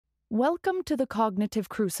Welcome to the Cognitive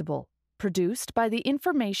Crucible, produced by the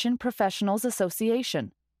Information Professionals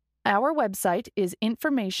Association. Our website is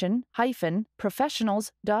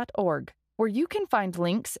information-professionals.org, where you can find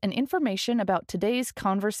links and information about today's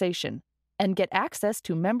conversation and get access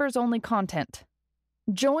to members-only content.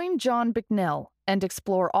 Join John Bicknell and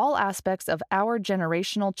explore all aspects of our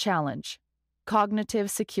generational challenge, cognitive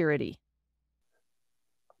security.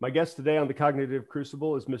 My guest today on the Cognitive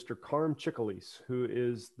Crucible is Mr. Carm Cicalese, who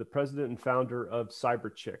is the president and founder of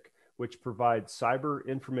CyberChick, which provides cyber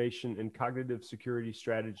information and cognitive security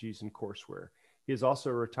strategies and courseware. He is also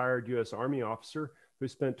a retired U.S. Army officer who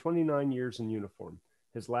spent 29 years in uniform.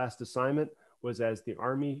 His last assignment was as the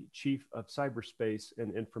Army Chief of Cyberspace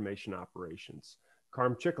and Information Operations.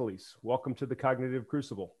 Carm Cicalese, welcome to the Cognitive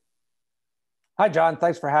Crucible. Hi, John.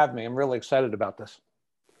 Thanks for having me. I'm really excited about this.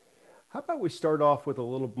 How about we start off with a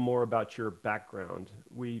little more about your background?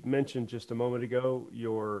 We mentioned just a moment ago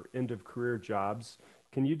your end-of-career jobs.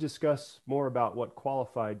 Can you discuss more about what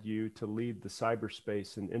qualified you to lead the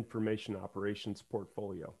cyberspace and information operations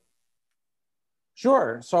portfolio?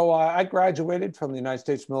 Sure. So I graduated from the United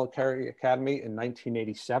States Military Academy in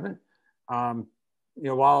 1987. While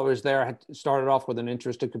I was there, I had started off with an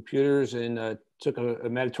interest in computers and took a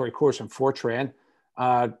mandatory course in Fortran.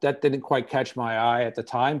 That didn't quite catch my eye at the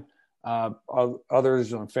time.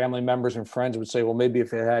 Others, family members and friends would say, well, maybe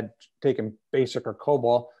if it had taken BASIC or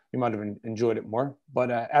COBOL, you might have enjoyed it more. But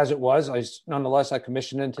as it was, nonetheless, I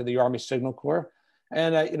commissioned into the Army Signal Corps.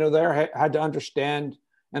 And, there I had to understand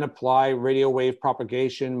and apply radio wave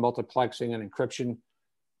propagation, multiplexing, and encryption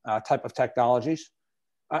type of technologies.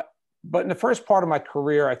 But in the first part of my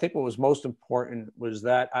career, I think what was most important was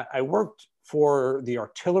that I worked for the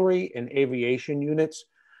artillery and aviation units.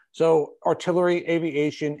 So artillery,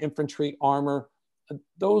 aviation, infantry, armor,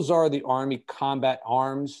 those are the Army combat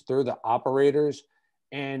arms. They're the operators.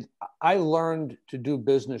 And I learned to do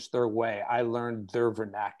business their way. I learned their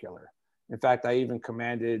vernacular. In fact, I even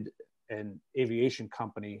commanded an aviation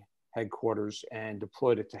company headquarters and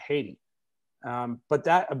deployed it to Haiti. But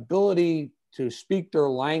that ability to speak their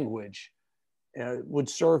language would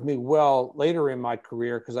serve me well later in my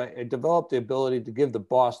career because I developed the ability to give the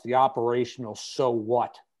boss the operational so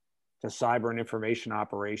what to cyber and information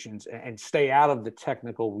operations and stay out of the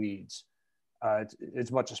technical weeds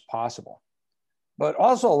as much as possible. But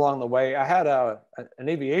also along the way, I had an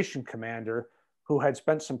aviation commander who had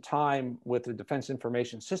spent some time with the Defense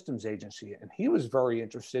Information Systems Agency, and he was very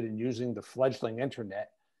interested in using the fledgling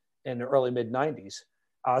internet in the early mid-90s.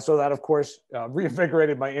 So that, of course,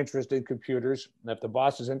 reinvigorated my interest in computers. And if the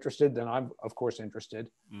boss is interested, then I'm, of course, interested.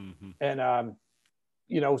 Mm-hmm. And,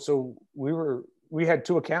 so we had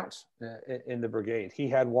two accounts in the brigade. He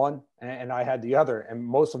had one and I had the other. And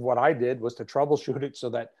most of what I did was to troubleshoot it so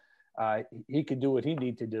that he could do what he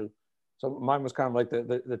needed to do. So mine was kind of like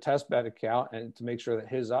the test bed account and to make sure that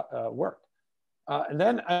his worked. And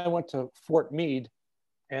then I went to Fort Meade,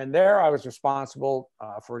 and there I was responsible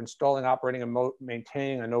for installing, operating, and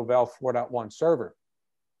maintaining a Novell 4.1 server.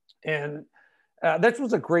 And this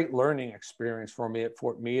was a great learning experience for me at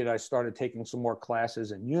Fort Meade. I started taking some more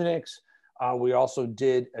classes in Unix. We also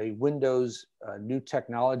did a Windows New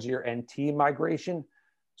Technology or NT migration.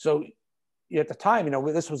 So at the time,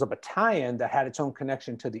 this was a battalion that had its own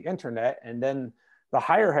connection to the internet. And then the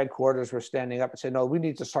higher headquarters were standing up and saying, no, we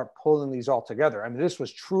need to start pulling these all together. I mean, this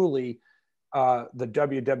was truly the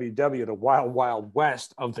WWW, the wild, wild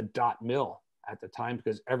west of the dot mill at the time,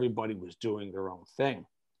 because everybody was doing their own thing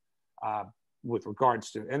with regards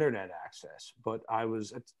to internet access. But I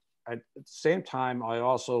was at the same time, I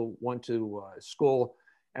also went to school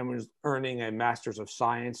and was earning a Master's of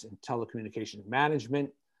Science in Telecommunications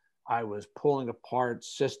Management. I was pulling apart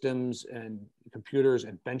systems and computers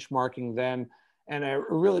and benchmarking them. And I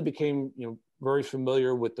really became very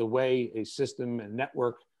familiar with the way a system and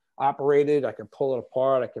network operated. I could pull it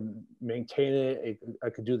apart. I could maintain it.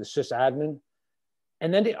 I could do the sysadmin.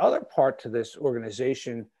 And then the other part to this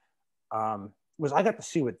organization was I got to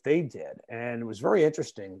see what they did. And it was very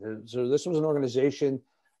interesting. So this was an organization,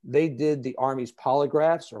 they did the Army's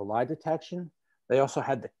polygraphs or lie detection. They also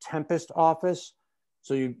had the Tempest office.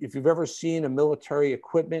 So if you've ever seen a military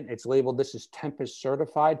equipment, it's labeled, this is Tempest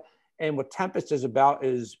certified. And what Tempest is about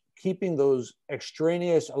is keeping those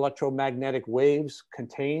extraneous electromagnetic waves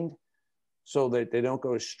contained so that they don't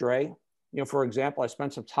go astray. For example, I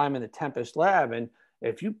spent some time in the Tempest lab, and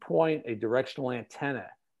if you point a directional antenna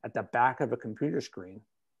at the back of a computer screen,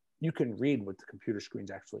 you can read what the computer screen's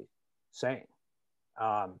actually saying.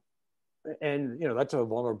 That's a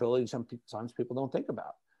vulnerability sometimes people don't think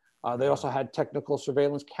about. They also had technical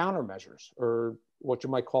surveillance countermeasures, or what you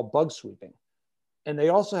might call bug sweeping. And they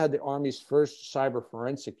also had the Army's first cyber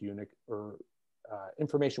forensic unit, or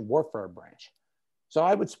information warfare branch. So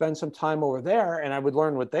I would spend some time over there and I would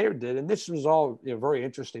learn what they did. And this was all very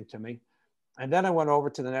interesting to me. And then I went over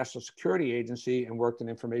to the National Security Agency and worked in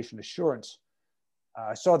information assurance.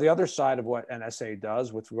 I saw the other side of what NSA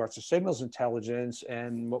does with regards to signals intelligence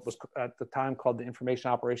and what was at the time called the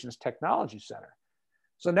Information Operations Technology Center.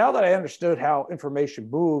 So now that I understood how information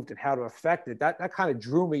moved and how to affect it, that kind of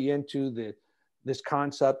drew me into this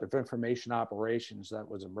concept of information operations that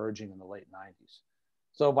was emerging in the late 90s.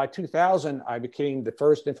 So by 2000, I became the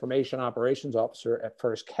first information operations officer at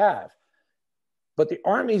 1st Cav. But the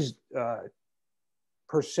Army's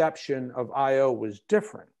perception of IO was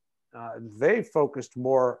different. They focused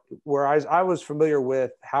more, whereas I was familiar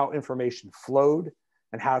with how information flowed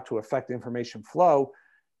and how to affect information flow,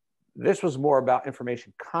 this was more about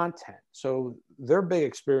information content. So their big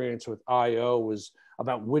experience with IO was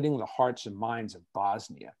about winning the hearts and minds of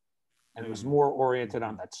Bosnia. And it was more oriented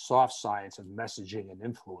on that soft science of messaging and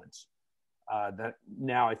influence that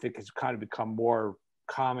now I think has kind of become more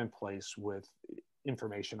commonplace with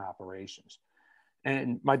information operations.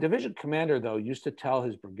 And my division commander, though, used to tell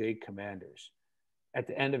his brigade commanders at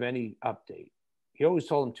the end of any update, he always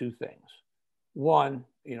told them two things. One,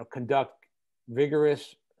 conduct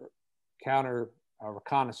vigorous counter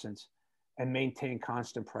reconnaissance and maintain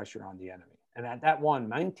constant pressure on the enemy. And at that one,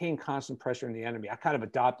 maintain constant pressure on the enemy, I kind of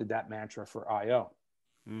adopted that mantra for IO.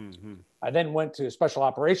 Mm-hmm. I then went to Special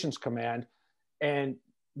Operations Command, and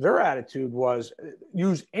their attitude was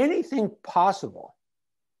use anything possible,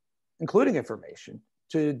 including information,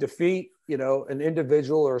 to defeat, an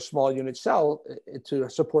individual or a small unit cell to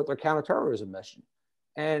support their counterterrorism mission.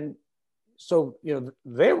 And so,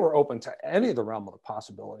 they were open to any of the realm of the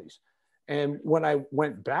possibilities. And when I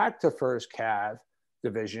went back to 1st Cav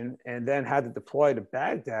Division and then had to deploy to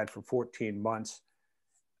Baghdad for 14 months,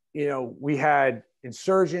 we had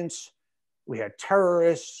insurgents, we had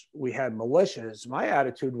terrorists, we had militias. My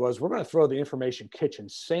attitude was, we're going to throw the information kitchen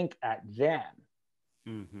sink at them.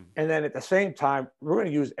 Mm-hmm. And then at the same time, we're going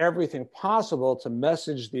to use everything possible to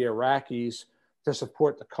message the Iraqis to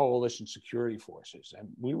support the coalition security forces. And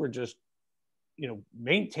we were just,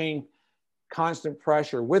 maintain constant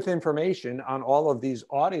pressure with information on all of these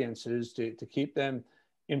audiences to keep them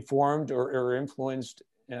informed or influenced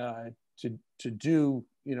to do,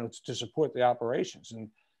 to support the operations. And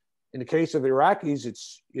in the case of the Iraqis,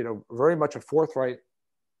 it's, very much a forthright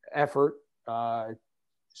effort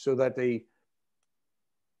so that they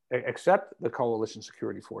accept the coalition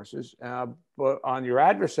security forces. But on your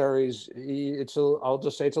adversaries, I'll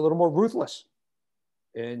just say it's a little more ruthless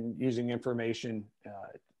in using information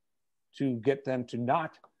to get them to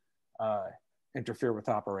not interfere with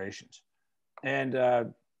operations. And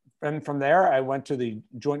from there, I went to the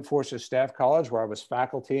Joint Forces Staff College, where I was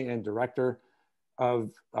faculty and director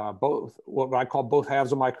of both, what I call both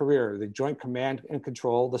halves of my career, the Joint Command and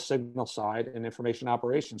Control, the signal side, and Information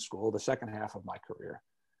Operations School, the second half of my career.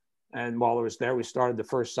 And while I was there, we started the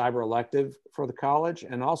first cyber elective for the college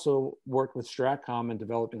and also worked with Stratcom in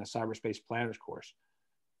developing a cyberspace planners course.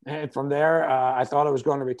 And from there, I thought I was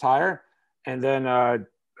going to retire. And then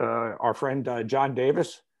our friend John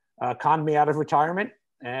Davis conned me out of retirement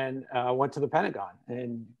and went to the Pentagon.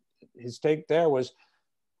 And his take there was,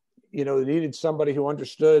 they needed somebody who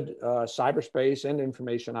understood cyberspace and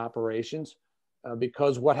information operations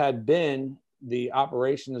because what had been the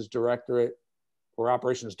operations directorate or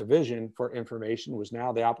operations division for information was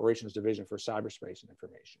now the operations division for cyberspace and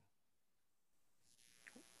information.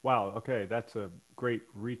 Wow. Okay. That's a great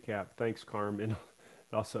recap. Thanks, Carm. And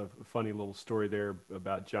also a funny little story there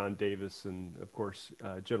about John Davis. And of course,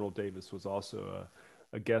 General Davis was also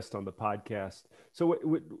a guest on the podcast. So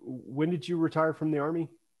when did you retire from the Army?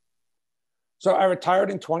 So I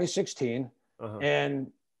retired in 2016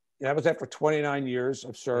 and that was after 29 years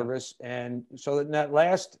of service. Yeah. And so in that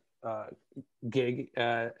last gig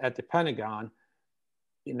at the Pentagon,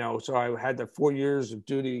 so I had the 4 years of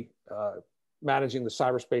duty managing the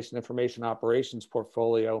cyberspace and information operations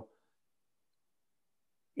portfolio.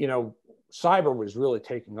 Cyber was really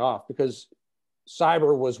taking off because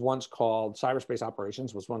cyberspace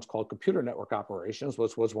operations was once called computer network operations,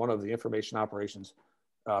 which was one of the information operations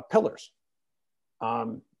pillars.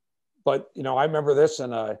 But, I remember this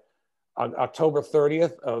on October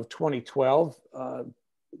 30th of 2012,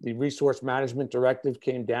 the Resource Management Directive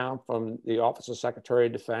came down from the Office of Secretary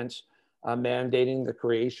of Defense mandating the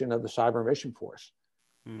creation of the Cyber Mission Force.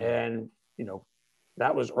 And,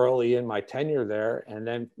 that was early in my tenure there. And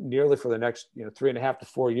then nearly for the next 3.5 to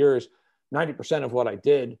 4 years, 90% of what I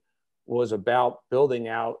did was about building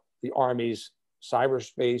out the Army's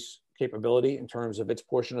cyberspace capability in terms of its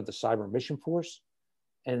portion of the cyber mission force,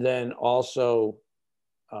 and then also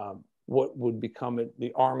what would become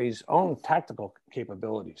the Army's own tactical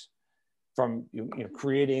capabilities, from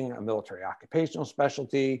creating a military occupational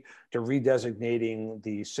specialty to redesignating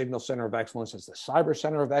the Signal Center of Excellence as the Cyber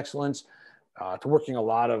Center of Excellence, to working a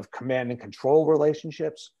lot of command and control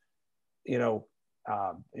relationships,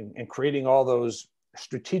 and creating all those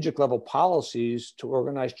strategic level policies to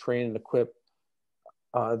organize, train, and equip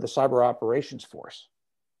the cyber operations force.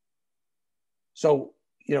 So,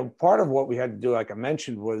 part of what we had to do, like I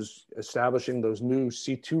mentioned, was establishing those new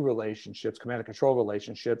C2 relationships, command and control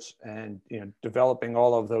relationships, and developing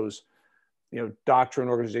all of those, doctrine,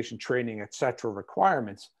 organization, training, et cetera,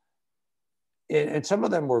 requirements. And some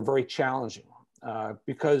of them were very challenging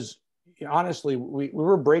because, honestly, we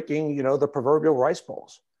were breaking, the proverbial rice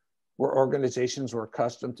bowls, where organizations were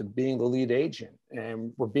accustomed to being the lead agent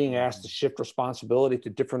and were being asked to shift responsibility to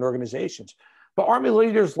different organizations. But Army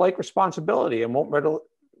leaders like responsibility and won't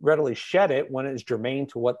readily shed it when it's germane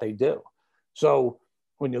to what they do. So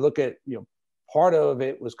when you look at, part of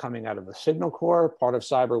it was coming out of the Signal Corps, part of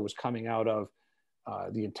cyber was coming out of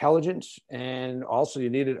the intelligence, and also you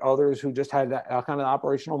needed others who just had that kind of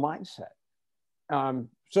operational mindset.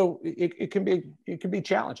 So it can be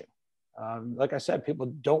challenging. Like I said, people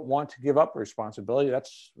don't want to give up responsibility.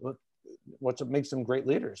 That's what makes them great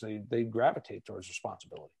leaders. They gravitate towards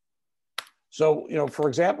responsibility. So, for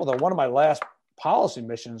example, one of my last policy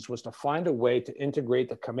missions was to find a way to integrate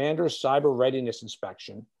the commander's cyber readiness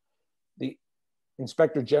inspection, the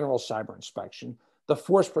inspector general cyber inspection, the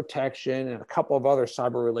force protection, and a couple of other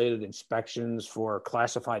cyber related inspections for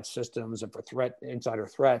classified systems and for insider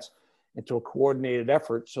threats into a coordinated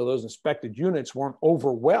effort, so those inspected units weren't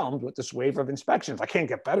overwhelmed with this wave of inspections. I can't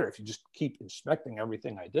get better if you just keep inspecting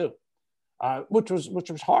everything I do, which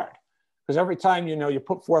was hard, because every time you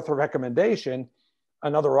put forth a recommendation,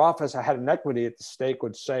 another office that had an equity at the stake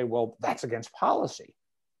would say, "Well, that's against policy,"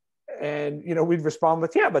 and we'd respond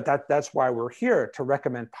with, "Yeah, but that's why we're here, to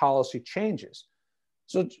recommend policy changes."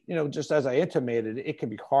 So just as I intimated, it can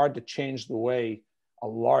be hard to change the way a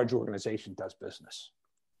large organization does business.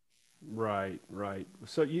 Right.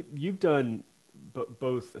 So you've done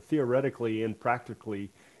both theoretically and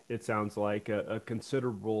practically, it sounds like, a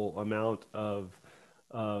considerable amount of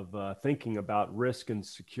thinking about risk and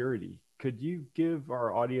security. Could you give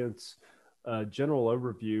our audience a general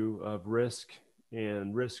overview of risk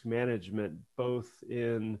and risk management, both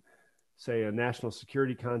in, say, a national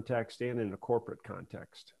security context and in a corporate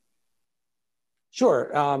context?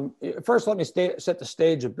 Sure. First, let me set the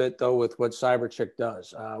stage a bit, though, with what CyberChick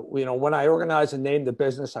does. When I organized and named the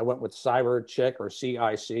business, I went with CyberChick, or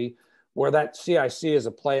CIC, where that CIC is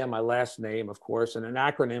a play on my last name, of course, and an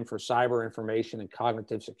acronym for Cyber Information and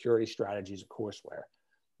Cognitive Security Strategies of Courseware.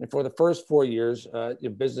 And for the first 4 years,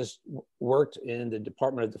 the business worked in the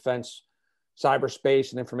Department of Defense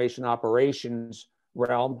cyberspace and information operations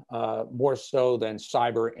realm, more so than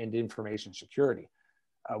cyber and information security.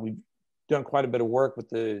 We've done quite a bit of work with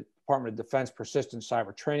the Department of Defense persistent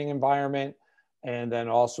cyber training environment, and then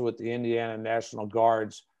also with the Indiana National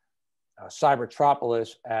Guard's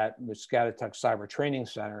Cybertropolis at Muscatatuck Cyber Training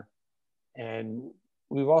Center. And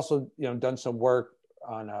we've also done some work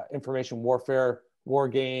on information warfare war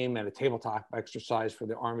game and a tabletop exercise for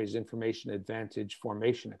the Army's Information Advantage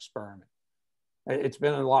Formation Experiment. It's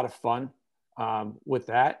been a lot of fun with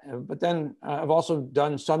that. But then I've also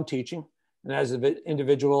done some teaching. And as an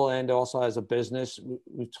individual and also as a business,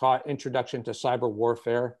 we've taught Introduction to Cyber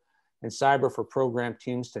Warfare and Cyber for Program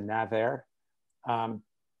Teams to NavAir.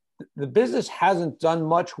 The business hasn't done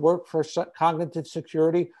much work for cognitive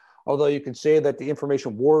security, although you can say that the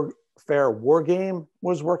Information Warfare War Game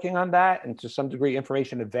was working on that, and to some degree,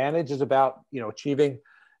 Information Advantage is about achieving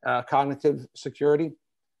cognitive security.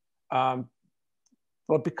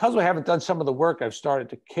 But because we haven't done some of the work, I've started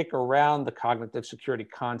to kick around the cognitive security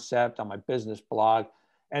concept on my business blog,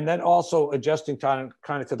 and then also adjusting kind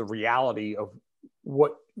of to the reality of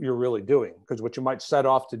what you're really doing. Because what you might set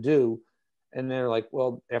off to do, and they're like,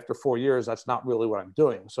 well, after 4 years, that's not really what I'm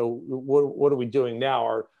doing. So what are we doing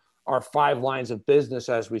now? Our 5 lines of business,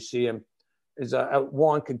 as we see them, is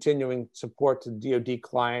one, continuing support to DoD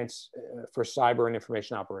clients for cyber and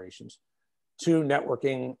information operations. 2,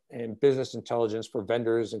 networking and business intelligence for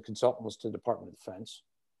vendors and consultants to the Department of Defense.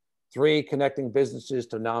 3, connecting businesses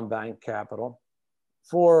to non-bank capital.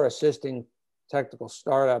 4, assisting technical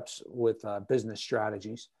startups with business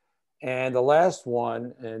strategies. And the last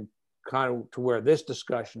one, and kind of to where this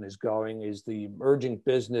discussion is going, is the emerging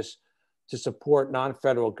business to support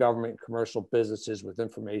non-federal government and commercial businesses with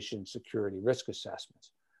information security risk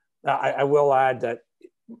assessments. Now, I will add that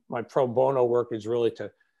my pro bono work is really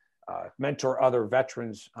to mentor other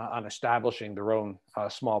veterans on establishing their own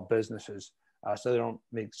small businesses so they don't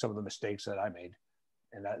make some of the mistakes that I made.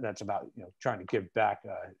 And that's about trying to give back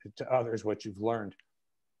to others what you've learned.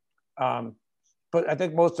 But I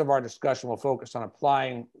think most of our discussion will focus on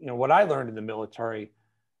applying what I learned in the military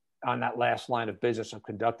on that last line of business of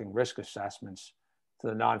conducting risk assessments to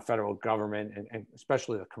the non-federal government and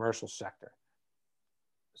especially the commercial sector.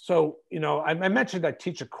 So, I mentioned I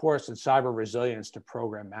teach a course in cyber resilience to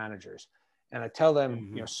program managers, and I tell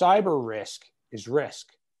them, cyber risk is risk.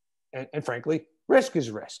 And frankly, risk is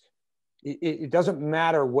risk. It doesn't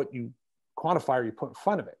matter what quantifier you put in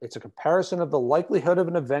front of it. It's a comparison of the likelihood of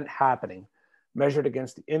an event happening measured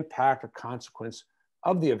against the impact or consequence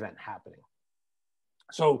of the event happening.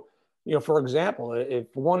 So, for example, if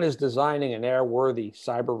one is designing an airworthy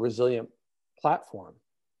cyber resilient platform,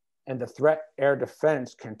 and the threat air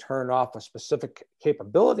defense can turn off a specific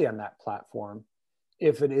capability on that platform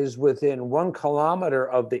if it is within 1 kilometer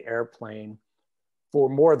of the airplane for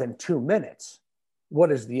more than 2 minutes.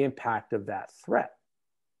 What is the impact of that threat?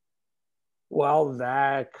 Well,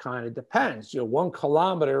 that kind of depends. 1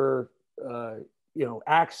 kilometer,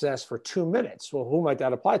 access for 2 minutes. Well, who might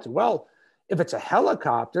that apply to? Well, if it's a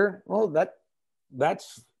helicopter, well,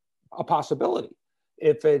 that's a possibility.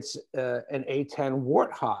 If it's an A-10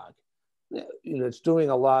 Warthog, it's doing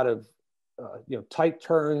a lot of tight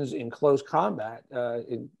turns in close combat,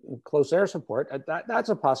 in close air support, that's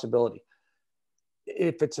a possibility.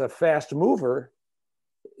 If it's a fast mover,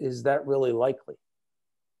 is that really likely?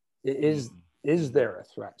 Is there a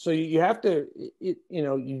threat? So you have to,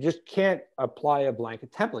 you just can't apply a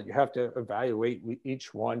blanket template. You have to evaluate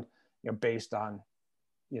each one, based on,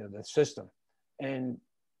 the system. And,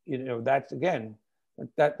 that's, again,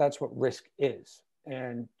 that's what risk is.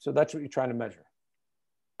 And so that's what you're trying to measure.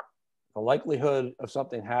 The likelihood of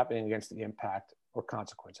something happening against the impact or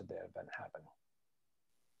consequence of that event happening.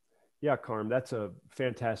 Yeah, Carm, that's a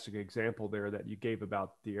fantastic example there that you gave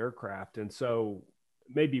about the aircraft. And so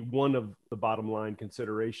maybe one of the bottom line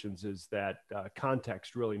considerations is that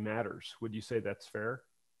context really matters. Would you say that's fair?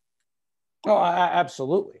 Oh,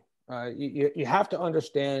 absolutely. You have to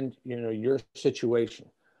understand, your situation.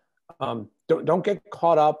 Don't get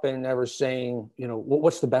caught up in ever saying,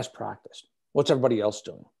 what's the best practice? What's everybody else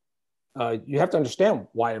doing? You have to understand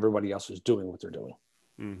why everybody else is doing what they're doing.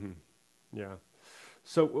 Mm-hmm. Yeah.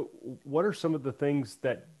 So what are some of the things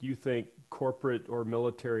that you think corporate or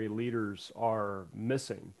military leaders are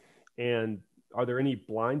missing? And are there any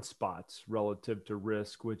blind spots relative to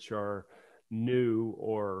risk which are new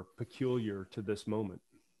or peculiar to this moment?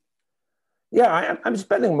 Yeah, I'm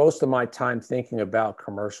spending most of my time thinking about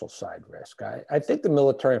commercial side risk. I think the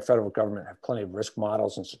military and federal government have plenty of risk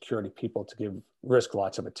models and security people to give risk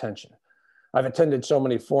lots of attention. I've attended so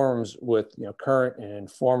many forums with current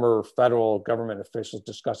and former federal government officials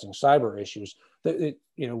discussing cyber issues that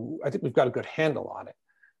I think we've got a good handle on it.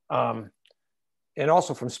 And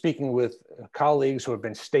also from speaking with colleagues who have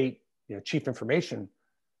been state chief information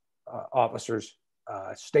officers,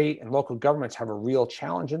 state and local governments have a real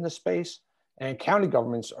challenge in this space. And county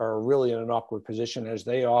governments are really in an awkward position as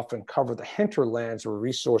they often cover the hinterlands where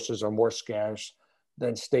resources are more scarce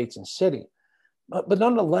than states and city. But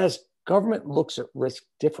nonetheless, government looks at risk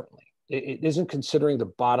differently. It isn't considering the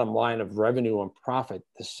bottom line of revenue and profit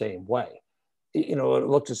the same way. It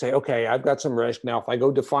looks to say, okay, I've got some risk. Now, if I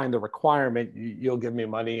go define the requirement, you'll give me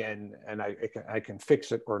money and I can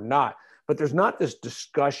fix it or not. But there's not this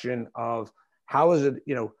discussion of how is it,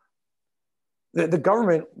 the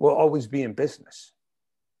government will always be in business,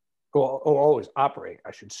 will always operate,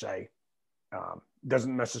 I should say.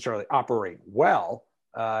 Doesn't necessarily operate well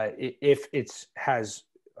if it has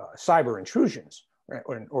cyber intrusions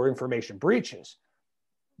or information breaches.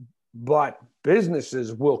 But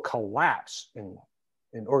businesses will collapse and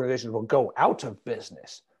organizations will go out of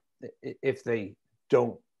business if they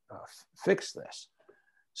don't fix this.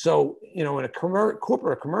 So, in a corporate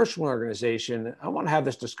or commercial organization, I want to have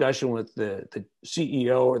this discussion with the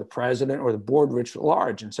CEO or the president or the board writ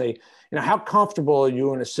large and say, how comfortable are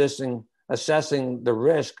you in assessing the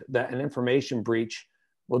risk that an information breach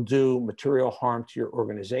will do material harm to your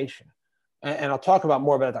organization? And I'll talk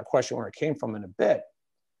more about that question where it came from in a bit.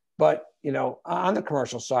 But, on the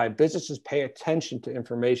commercial side, businesses pay attention to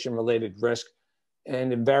information related risk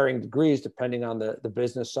and in varying degrees depending on the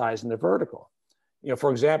business size and the vertical.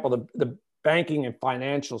 For example, the banking and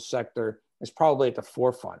financial sector is probably at the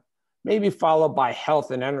forefront, maybe followed by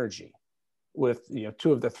health and energy, with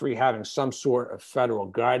 2 of the 3 having some sort of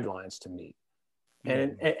federal guidelines to meet.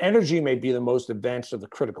 And energy may be the most advanced of the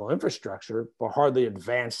critical infrastructure, but hardly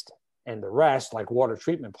advanced and the rest, like water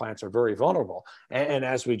treatment plants, are very vulnerable. And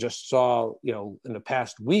as we just saw, in the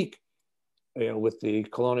past week, with the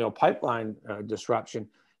Colonial Pipeline disruption,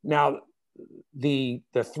 now the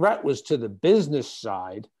threat was to the business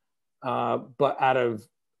side, but out of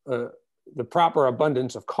the proper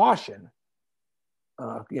abundance of caution,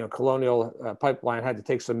 Colonial Pipeline had to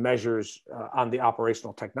take some measures on the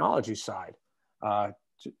operational technology side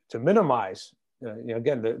to minimize,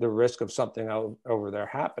 again, the risk of something over there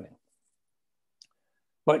happening.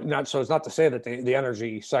 But so it's not to say that the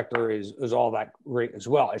energy sector is all that great as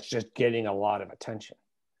well. It's just getting a lot of attention.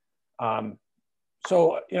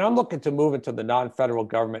 So I'm looking to move into the non-federal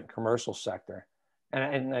government commercial sector,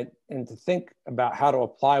 and to think about how to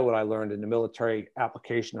apply what I learned in the military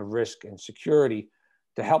application of risk and security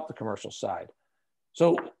to help the commercial side.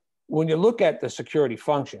 So when you look at the security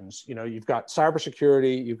functions, you've got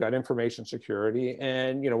cybersecurity, you've got information security,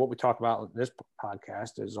 and what we talk about in this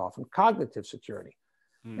podcast is often cognitive security.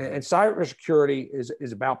 Mm-hmm. And cybersecurity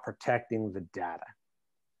is about protecting the data.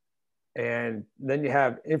 And then you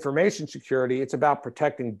have information security. It's about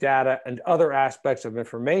protecting data and other aspects of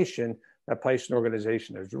information that place an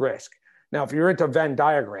organization at risk. Now, if you're into Venn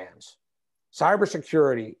diagrams,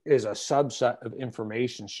 cybersecurity is a subset of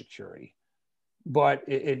information security, but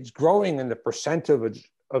it's growing in the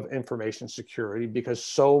percentage of information security because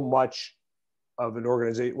so much of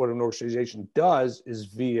what an organization does is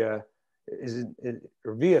via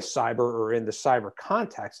cyber, or in the cyber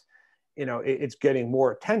context. It's getting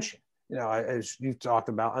more attention. As you've talked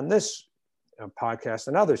about on this podcast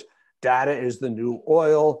and others, data is the new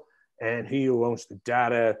oil, and he who owns the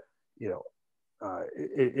data,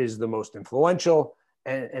 is the most influential,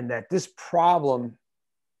 and that this problem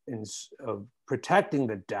of protecting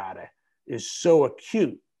the data is so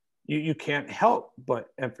acute, you can't help but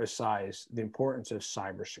emphasize the importance of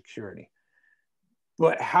cybersecurity.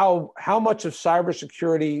 But how much of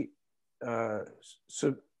cybersecurity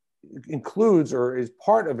includes or is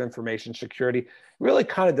part of information security really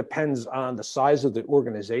kind of depends on the size of the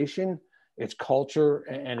organization, its culture,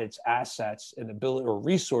 and its assets and ability, or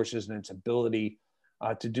resources and its ability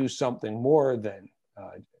to do something more than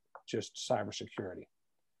just cybersecurity.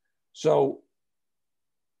 So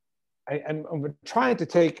I'm trying to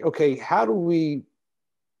take, okay, how do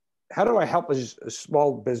I help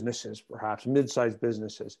small businesses, perhaps mid-sized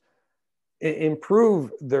businesses,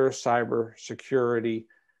 improve their cybersecurity,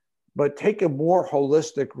 but take a more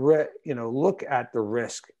holistic, look at the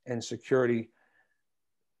risk and security.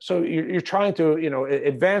 So you're trying to,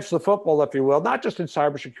 advance the football, if you will, not just in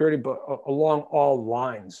cybersecurity, but along all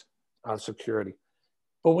lines of security.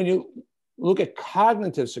 But when you look at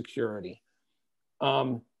cognitive security,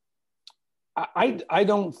 I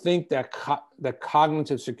don't think that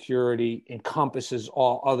cognitive security encompasses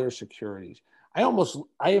all other securities. I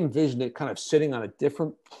envision it kind of sitting on a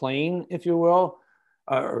different plane, if you will,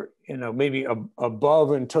 or maybe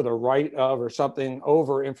above and to the right of, or something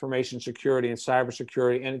over information security and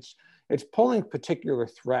cybersecurity, and it's pulling particular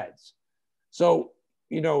threads. So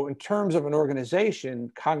in terms of an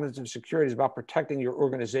organization, cognitive security is about protecting your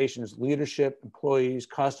organization's leadership, employees,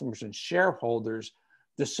 customers, and shareholders'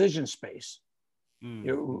 decision space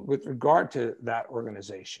with regard to that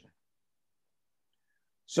organization.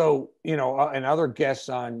 So, and other guests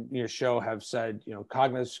on your show have said,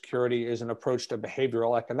 cognitive security is an approach to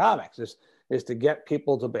behavioral economics, is to get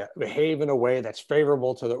people to behave in a way that's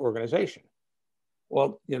favorable to the organization.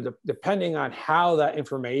 Well, depending on how that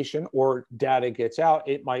information or data gets out,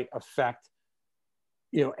 it might affect,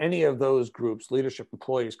 any of those groups, leadership,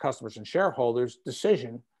 employees, customers, and shareholders'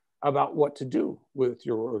 decision about what to do with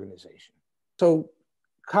your organization. So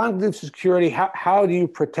cognitive security, how do you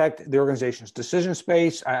protect the organization's decision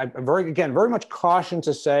space? I'm very much cautioned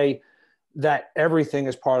to say that everything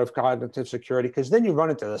is part of cognitive security, because then you run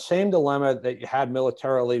into the same dilemma that you had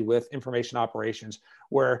militarily with information operations,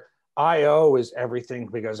 where IO is everything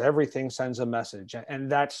because everything sends a message, and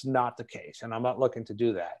that's not the case, and I'm not looking to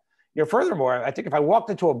do that. Furthermore, I think if I walked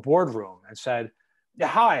into a boardroom and said,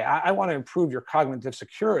 hi, I want to improve your cognitive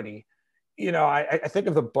security, I think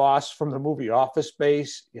of the boss from the movie Office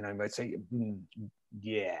Space, he might say,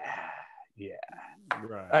 yeah.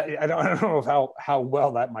 Right. I don't know how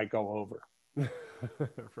well that might go over.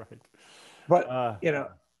 Right. But,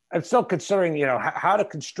 I'm still considering, how to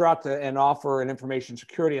construct and offer an information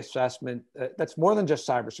security assessment that's more than just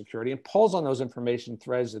cybersecurity and pulls on those information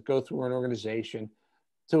threads that go through an organization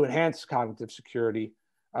to enhance cognitive security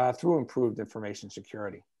through improved information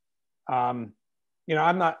security. I'm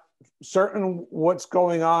not certain what's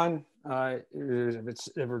going on,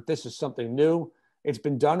 if this is something new. It's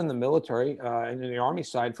been done in the military and in the Army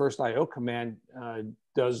side. First IO Command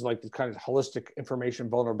does like the kind of holistic information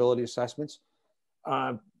vulnerability assessments.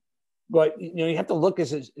 But you have to look: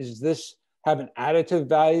 is this have an additive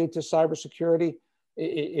value to cybersecurity?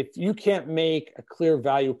 If you can't make a clear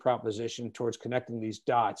value proposition towards connecting these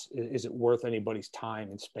dots, is it worth anybody's time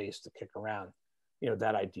and space to kick around,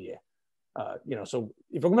 that idea? So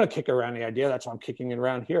if I'm going to kick around the idea, that's why I'm kicking it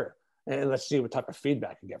around here, and let's see what type of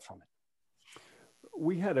feedback I get from it.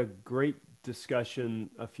 We had a great discussion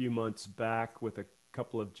a few months back with a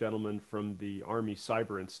couple of gentlemen from the Army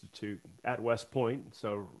Cyber Institute at West Point,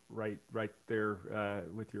 so right there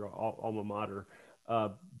with your alma mater.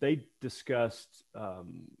 They discussed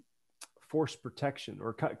force protection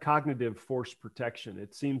or cognitive force protection.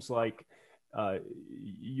 It seems like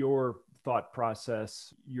your thought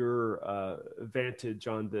process, your vantage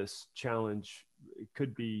on this challenge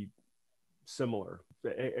could be similar,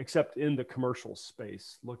 except in the commercial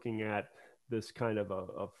space, looking at this kind of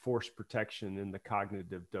a force protection in the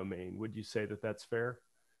cognitive domain. Would you say that that's fair?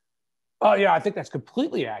 Oh, yeah, I think that's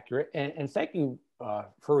completely accurate. And thank you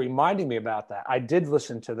for reminding me about that. I did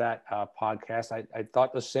listen to that podcast. I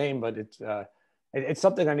thought the same, but it's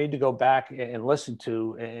something I need to go back and listen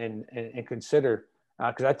to and consider,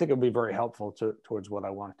 because I think it'll be very helpful towards what I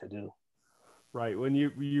want to do. Right. When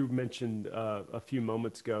you mentioned a few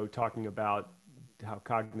moments ago, talking about how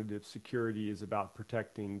cognitive security is about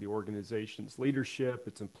protecting the organization's leadership,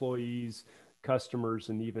 its employees, customers,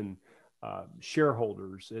 and even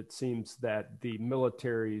shareholders. It seems that the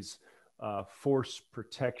military's force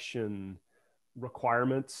protection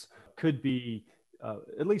requirements could be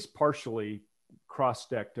at least partially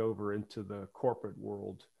cross-decked over into the corporate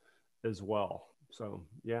world as well. So,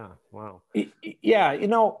 yeah, wow. Yeah,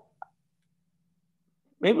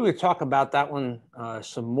 maybe we talk about that one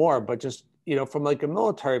some more, but just, from like a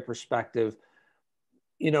military perspective,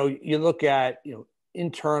 you look at,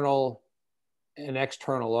 internal and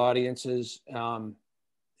external audiences, and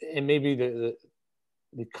maybe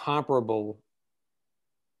the comparable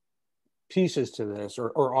pieces to this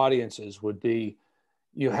or audiences would be,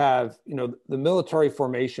 you have, the military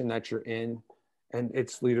formation that you're in and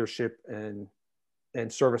its leadership and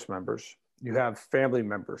service members. You have family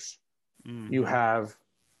members. Mm-hmm. You have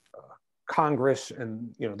Congress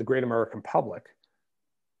and, the great American public,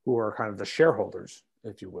 who are kind of the shareholders,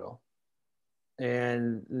 if you will.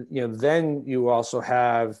 And, then you also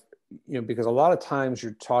have, because a lot of times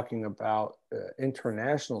you're talking about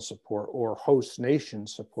international support or host nation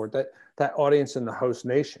support, that audience in the host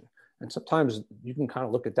nation. And sometimes you can kind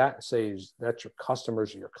of look at that and say, that's your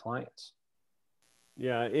customers or your clients.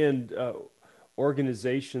 Yeah. And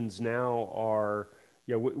organizations now are,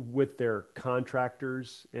 with their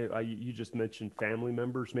contractors, you just mentioned family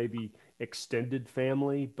members, maybe extended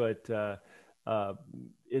family, but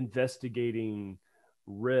investigating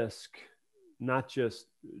risk, not just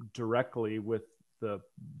directly with the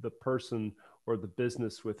person or the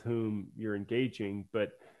business with whom you're engaging,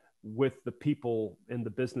 but with the people and the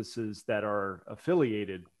businesses that are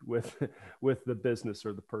affiliated with the business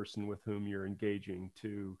or the person with whom you're engaging,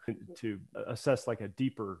 to assess like a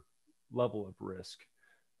deeper level of risk,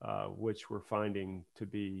 which we're finding to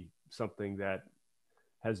be something that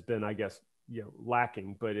has been, I guess,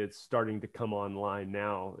 lacking, but it's starting to come online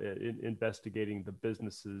now, investigating the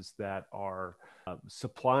businesses that are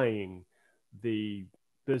supplying the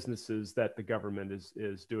businesses that the government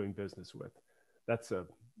is doing business with. That's a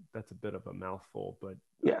bit of a mouthful, but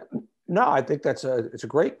yeah, no, I think it's a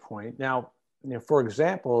great point. Now, for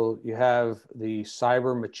example, you have the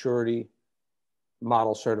Cyber Maturity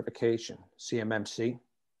Model Certification, CMMC,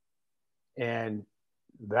 and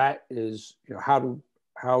that is,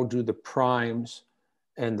 how do the primes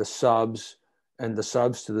and the subs and the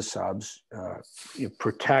subs to the subs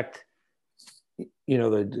protect,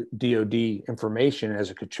 the DoD information as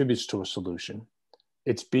it contributes to a solution.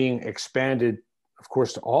 It's being expanded, of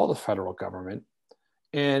course, to all the federal government.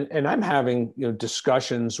 And I'm having,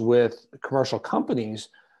 discussions with commercial companies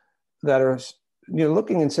that are,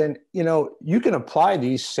 looking and saying, you can apply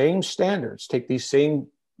these same standards, take these same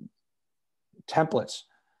templates,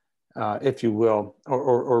 if you will,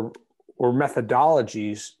 or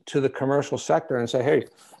methodologies to the commercial sector and say, hey,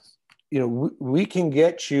 we can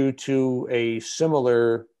get you to a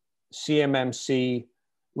similar CMMC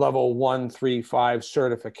level 135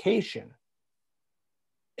 certification.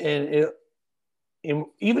 And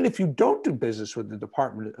even if you don't do business with the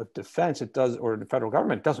Department of Defense, it does, or the federal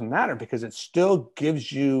government, it doesn't matter, because it still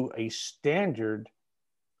gives you a standard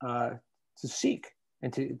to seek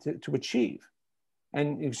and to achieve.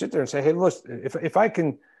 And you sit there and say, hey, listen, if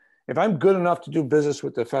if I'm good enough to do business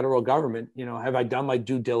with the federal government, have I done my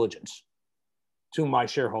due diligence to my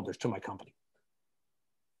shareholders, to my company?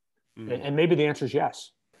 And maybe the answer is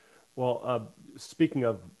yes. Well, speaking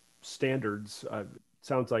of standards,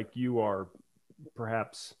 sounds like you are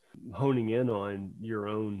perhaps honing in on your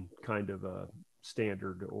own kind of a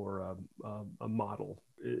standard or a model.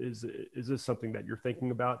 Is this something that you're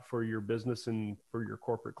thinking about for your business and for your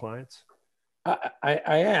corporate clients? I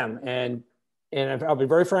am, and I'll be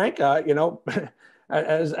very frank.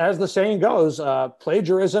 As the saying goes,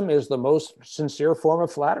 plagiarism is the most sincere form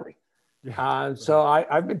of flattery. Yeah, so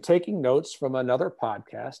I've been taking notes from another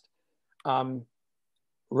podcast.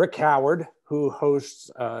 Rick Howard, who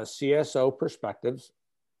hosts CSO Perspectives,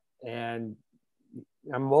 and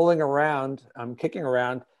I'm kicking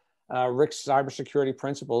around Rick's cybersecurity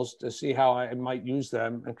principles to see how I might use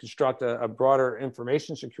them and construct a broader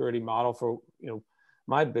information security model for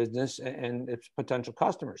my business and its potential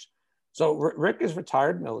customers. So Rick is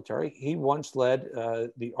retired military. He once led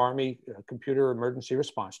the Army Computer Emergency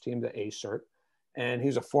Response Team, the ACERT, and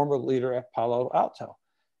he's a former leader at Palo Alto.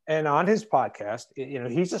 And on his podcast,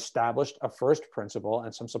 he's established a first principle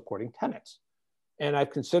and some supporting tenets. And I've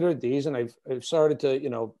considered these, and I've started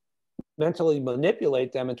to, mentally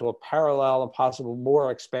manipulate them into a parallel and possible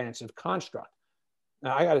more expansive construct.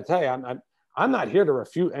 Now, I got to tell you, I'm not here to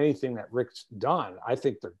refute anything that Rick's done. I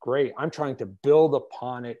think they're great. I'm trying to build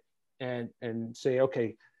upon it and say,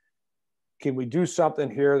 okay, can we do something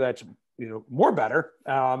here that's more better?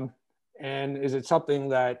 And is it something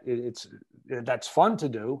that that's fun to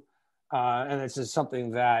do? And it's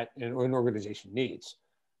something that an organization needs.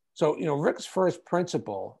 So, Rick's first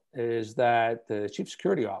principle is that the chief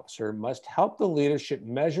security officer must help the leadership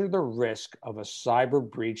measure the risk of a cyber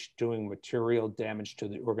breach doing material damage to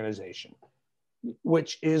the organization,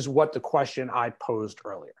 which is what the question I posed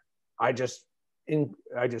earlier. I just made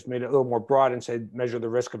it a little more broad and said, measure the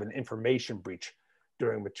risk of an information breach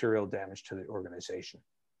doing material damage to the organization.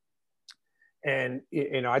 And,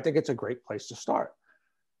 I think it's a great place to start.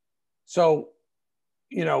 So,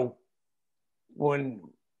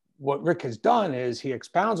 what Rick has done is he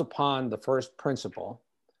expounds upon the first principle,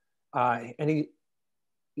 and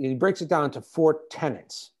he breaks it down into 4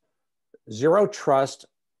 tenets: zero trust,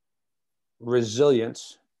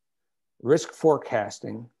 resilience, risk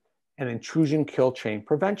forecasting, and intrusion kill chain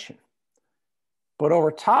prevention. But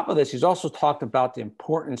over top of this, he's also talked about the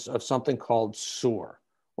importance of something called SOAR,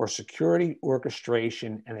 or security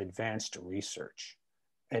orchestration and advanced research.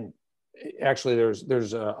 And actually,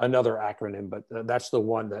 there's another acronym, but that's the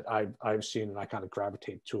one that I've seen and I kind of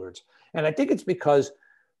gravitate towards. And I think it's because,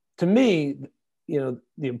 to me, the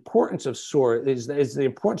importance of SOAR is the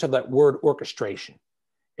importance of that word orchestration.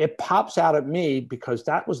 It pops out at me because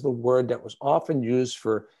that was the word that was often used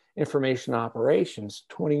for information operations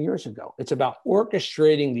 20 years ago. It's about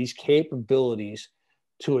orchestrating these capabilities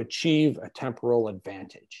to achieve a temporal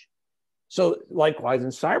advantage. So likewise in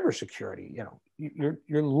cybersecurity,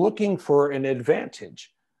 you're looking for an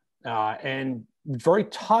advantage, and it's very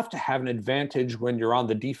tough to have an advantage when you're on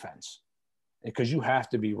the defense, because you have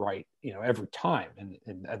to be right, every time.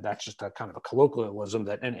 And that's just a kind of a colloquialism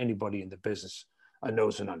that anybody in the business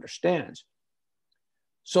knows and understands.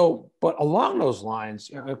 So, but along those lines,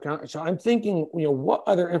 so I'm thinking, what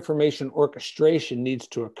other information orchestration needs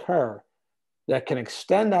to occur that can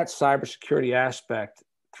extend that cybersecurity aspect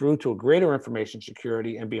through to a greater information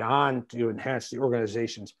security and beyond to enhance the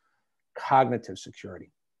organization's cognitive security.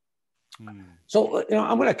 So,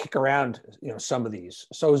 I'm going to kick around, some of these.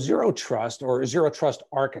 So zero trust or zero trust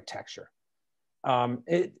architecture.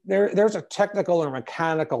 There's a technical or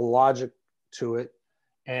mechanical logic to it.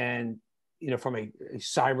 And, from a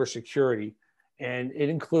cybersecurity, and it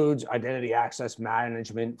includes identity access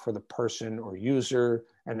management for the person or user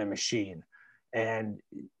and the machine. And,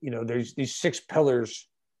 there's these 6 pillars,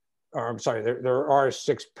 or I'm sorry, there are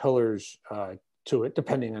 6 pillars to it,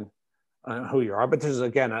 depending on who you are. But this is,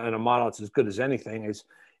 again, in a model that's as good as anything. It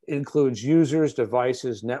includes users,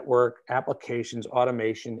 devices, network, applications,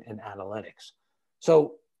 automation, and analytics.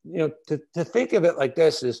 So, to think of it like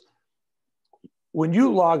this is, when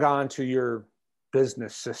you log on to your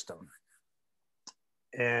business system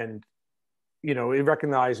and, it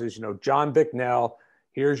recognizes, John Bicknell,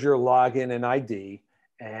 here's your login and ID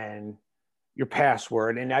and your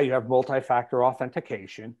password. And now you have multi-factor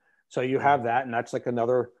authentication. So you have that, and that's like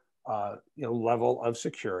another, level of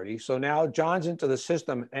security. So now John's into the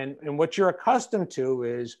system, and what you're accustomed to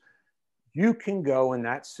is you can go in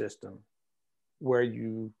that system where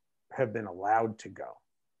you have been allowed to go.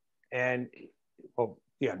 And well,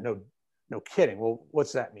 yeah, no kidding. Well,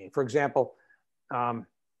 what's that mean? For example,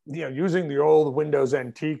 using the old Windows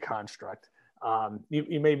NT construct,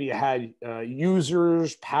 you maybe had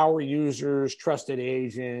users, power users, trusted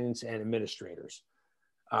agents, and administrators.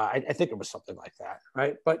 I think it was something like that,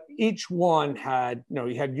 right? But each one had,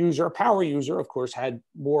 you had user, a power user, of course, had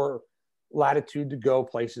more latitude to go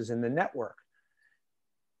places in the network.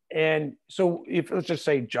 And so if, let's just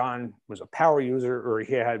say John was a power user, or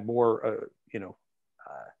he had more,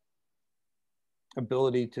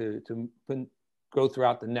 ability to go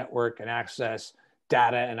throughout the network and access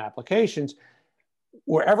data and applications,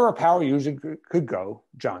 wherever a power user could go,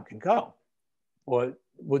 John can go. What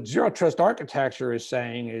zero trust architecture is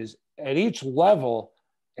saying is at each level,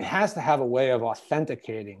 it has to have a way of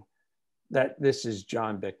authenticating that this is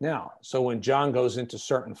John Bicknell. So when John goes into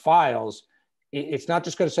certain files, it's not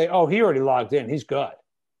just going to say, oh, he already logged in, he's good.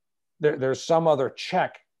 There's some other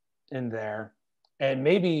check in there, and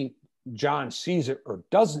maybe John sees it or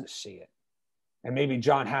doesn't see it. And maybe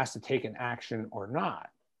John has to take an action or not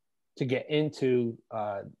to get into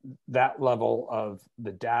that level of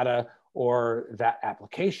the data or that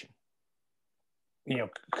application.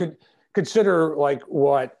 Consider like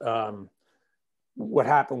what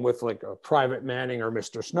happened with like a Private Manning or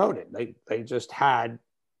Mr. Snowden. They just had,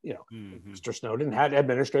 Mr. Snowden had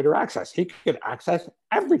administrator access. He could access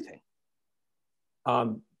everything.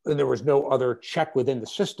 And there was no other check within the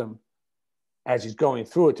system as he's going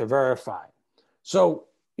through it to verify. So,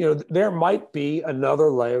 there might be another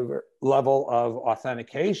level of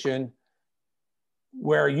authentication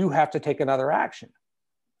where you have to take another action.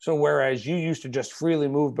 So whereas you used to just freely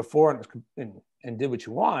move before and did what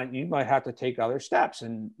you want, you might have to take other steps,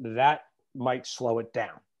 and that might slow it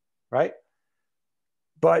down, right?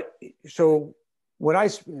 But so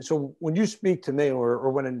when you speak to me, or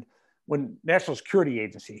when National Security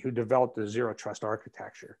Agency, who developed the zero trust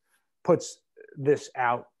architecture, puts this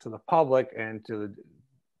out to the public and to the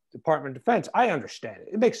Department of Defense, I understand it.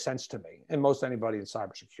 It makes sense to me and most anybody in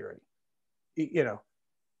cybersecurity.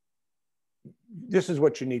 This is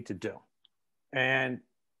what you need to do. And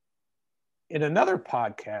in another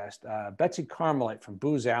podcast, Betsy Carmelite from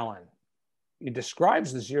Booz Allen, he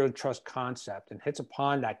describes the zero trust concept and hits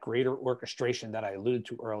upon that greater orchestration that I alluded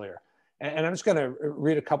to earlier. And I'm just going to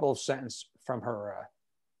read a couple of sentences from her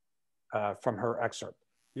excerpt.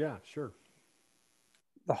 Yeah, sure.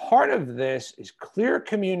 The heart of this is clear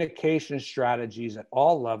communication strategies at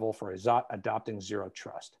all levels for adopting zero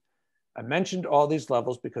trust. I mentioned all these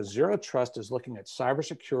levels because zero trust is looking at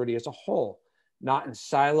cybersecurity as a whole, not in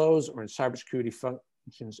silos or in cybersecurity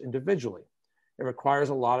functions individually. It requires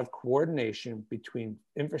a lot of coordination between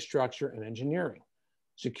infrastructure and engineering,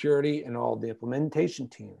 security, and all the implementation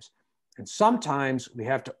teams. And sometimes we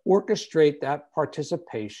have to orchestrate that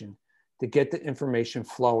participation to get the information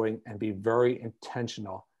flowing and be very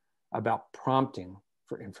intentional about prompting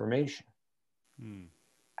for information.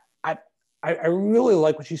 I really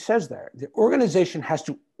like what she says there. The organization has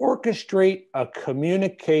to orchestrate a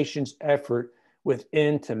communications effort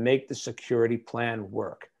within to make the security plan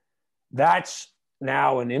work. That's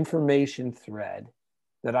now an information thread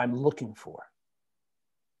that I'm looking for.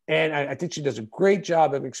 And I think she does a great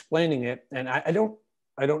job of explaining it. And I don't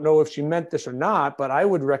know if she meant this or not, but I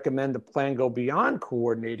would recommend the plan go beyond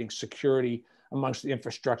coordinating security amongst the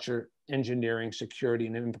infrastructure, engineering, security,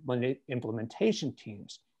 and implementation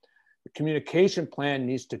teams. The communication plan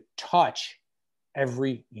needs to touch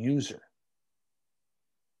every user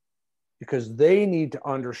because they need to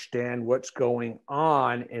understand what's going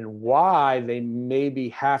on and why they maybe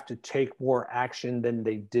have to take more action than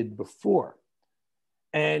they did before.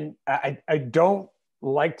 And I don't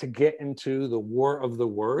like to get into the war of the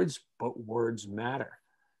words, but words matter.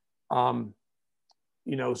 So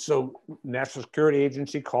National Security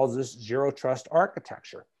Agency calls this zero trust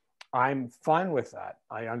architecture. I'm fine with that.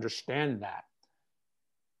 I understand that.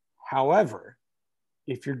 However,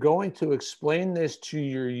 if you're going to explain this to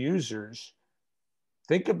your users,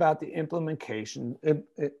 think about the implications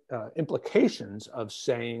of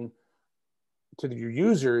saying to your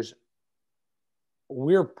users,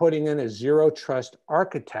 we're putting in a zero trust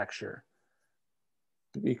architecture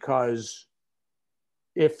because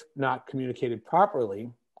if not communicated properly,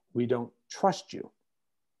 we don't trust you.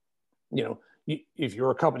 If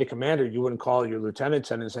you're a company commander, you wouldn't call your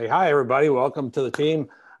lieutenants and say, hi, everybody, welcome to the team.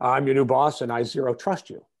 I'm your new boss and I zero trust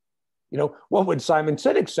you. What would Simon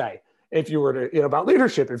Sinek say if you were to, about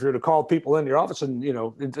leadership, if you were to call people in your office and,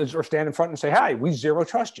 or stand in front and say, hi, we zero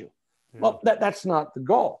trust you. Yeah. Well, that's not the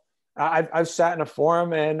goal. I've sat in a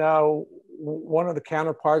forum and one of the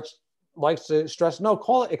counterparts likes to stress, no,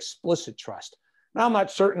 call it explicit trust. Now, I'm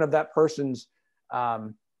not certain of that person's,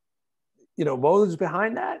 motives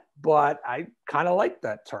behind that, but I kind of like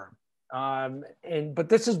that term. But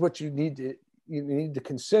this is what you need to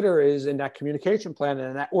consider is in that communication plan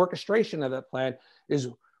and that orchestration of that plan is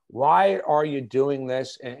why are you doing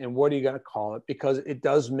this and what are you going to call it? Because it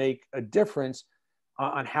does make a difference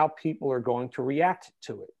on how people are going to react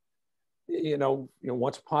to it.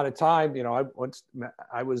 Once upon a time,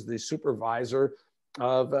 I was the supervisor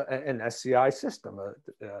of an SCI system,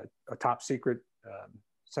 a top secret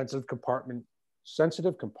sensitive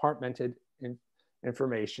compartmented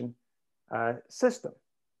information system.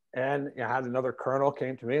 And I had another colonel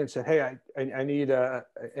came to me and said, "Hey, I need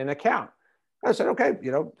an account." I said, "Okay,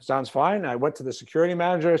 sounds fine." I went to the security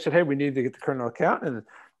manager. I said, "Hey, we need to get the colonel account." And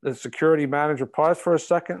the security manager paused for a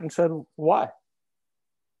second and said, "Why?"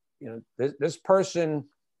 This person,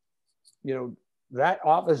 that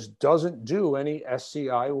office doesn't do any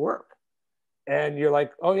SCI work. And you're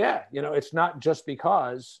like, "Oh yeah, it's not just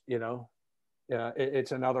because,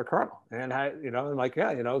 it's another colonel." And I'm like,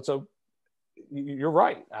 "Yeah, so you're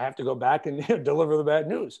right. I have to go back and deliver the bad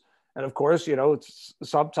news." And of course, it's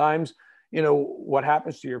sometimes, what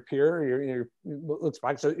happens to your peer, let's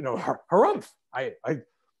back, so, harumph, I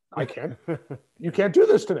can't, you can't do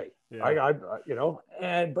this to me. Yeah.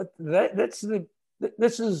 But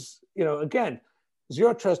this is, again,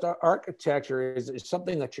 zero trust architecture is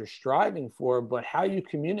something that you're striving for, but how you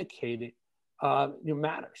communicate it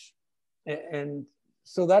matters. And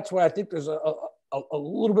so that's why I think there's a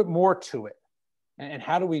little bit more to it. And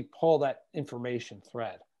how do we pull that information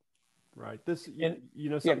thread? Right. Go ahead.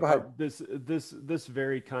 This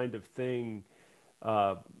very kind of thing,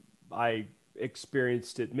 I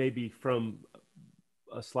experienced it maybe from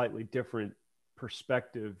a slightly different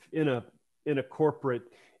perspective in a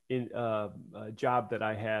corporate job that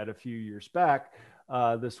I had a few years back.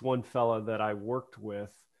 This one fella that I worked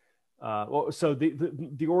with. So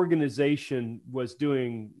the organization was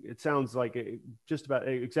doing, it sounds like just about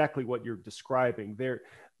exactly what you're describing.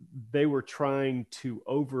 They were trying to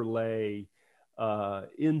overlay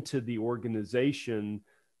into the organization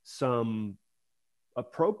some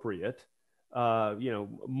appropriate,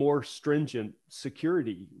 more stringent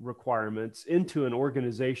security requirements into an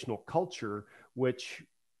organizational culture, which,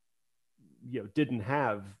 didn't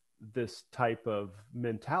have this type of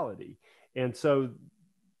mentality. And so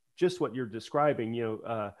just what you're describing,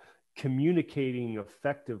 communicating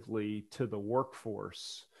effectively to the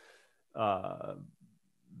workforce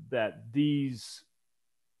that these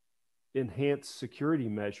enhanced security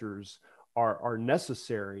measures are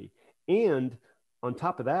necessary. And on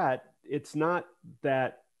top of that, it's not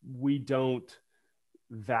that we don't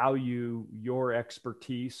value your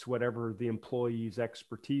expertise, whatever the employee's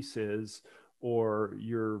expertise is, or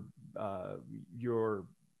your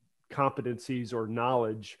competencies or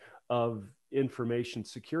knowledge of information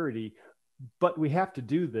security, but we have to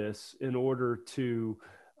do this in order to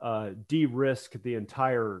de-risk the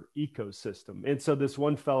entire ecosystem. And so this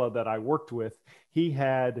one fellow that I worked with, he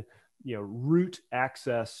had, root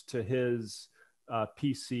access to his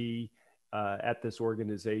PC at this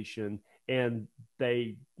organization, and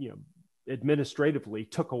they, administratively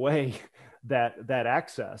took away that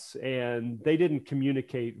access, and they didn't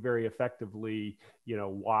communicate very effectively,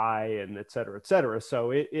 why, and et cetera, et cetera.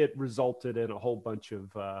 So it resulted in a whole bunch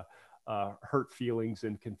of hurt feelings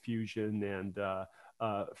and confusion and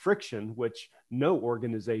friction, which no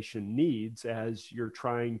organization needs as you're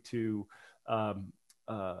trying to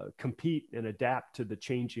compete and adapt to the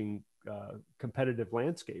changing competitive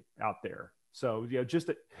landscape out there. So,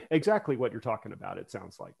 just exactly what you're talking about, it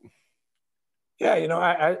sounds like. Yeah,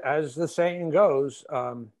 as the saying goes,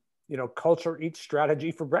 culture eats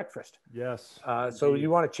strategy for breakfast. Yes. So you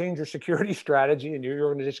want to change your security strategy and your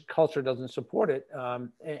organization culture doesn't support it.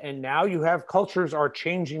 And now you have cultures are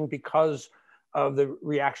changing because of the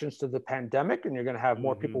reactions to the pandemic, and you're going to have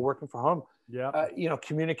more people working from home. Yeah.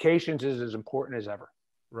 Communications is as important as ever.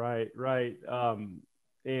 Right.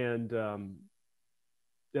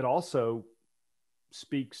 It also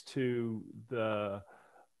speaks to the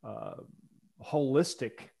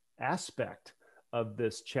holistic aspect of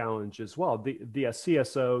this challenge as well. The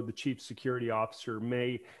CSO, the chief security officer,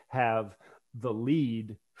 may have the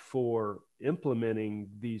lead for implementing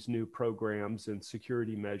these new programs and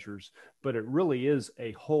security measures, but it really is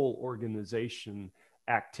a whole organization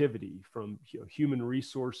activity, from human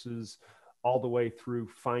resources all the way through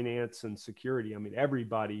finance and security. I mean,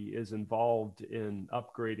 everybody is involved in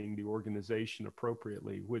upgrading the organization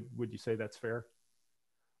appropriately. Would you say that's fair?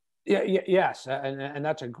 Yes, and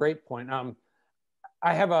that's a great point.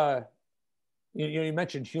 I have you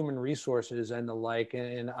mentioned human resources and the like,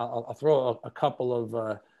 and I'll throw a couple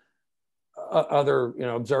of other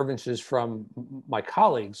observances from my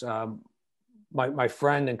colleagues. My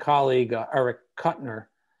friend and colleague Eric Kuttner,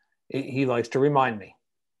 he likes to remind me,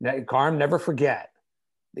 Carm, never forget,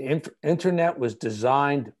 the internet was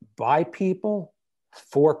designed by people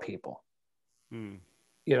for people.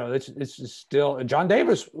 It's still, John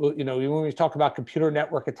Davis, when we talk about computer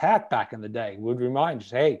network attack back in the day, would remind us,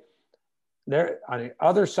 hey, there on the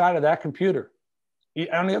other side of that computer,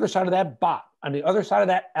 on the other side of that bot, on the other side of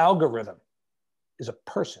that algorithm is a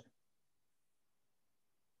person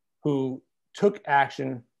who took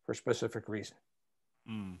action for a specific reason.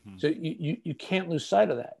 So you can't lose sight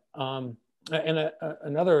of that. And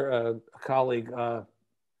another colleague,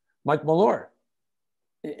 Mike Malloy,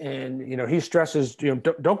 and he stresses,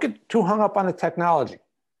 don't get too hung up on the technology.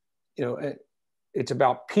 It's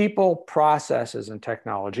about people, processes, and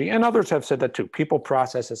technology. And others have said that too, people,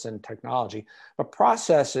 processes, and technology. But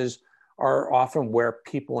processes are often where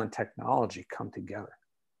people and technology come together.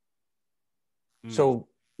 So,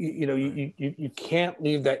 you can't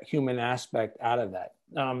leave that human aspect out of that.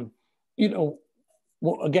 Again,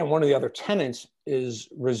 one of the other tenets is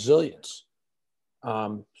resilience.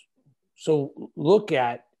 So look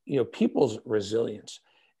at, people's resilience.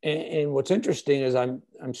 And what's interesting is I'm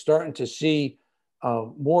starting to see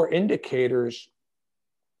more indicators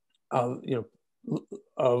of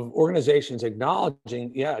organizations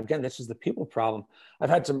acknowledging, again, this is the people problem. I've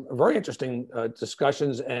had some very interesting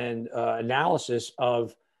discussions and analysis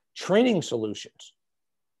of training solutions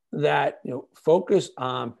that focus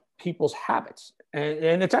on people's habits.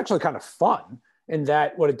 And it's actually kind of fun in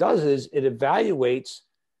that what it does is it evaluates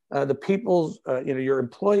the people's, your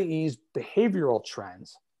employees' behavioral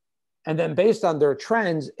trends. And then based on their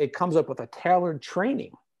trends, it comes up with a tailored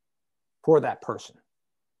training for that person.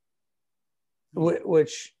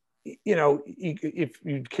 Which, if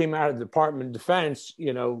you came out of the Department of Defense,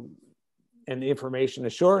 and the information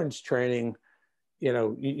assurance training,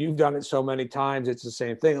 you've done it so many times, it's the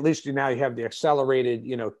same thing. At least now you have the accelerated,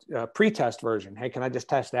 pre-test version. Hey, can I just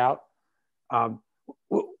test out? And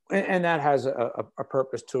that has a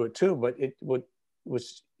purpose to it too, but it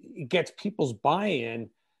gets people's buy-in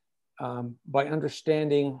by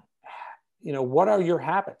understanding, what are your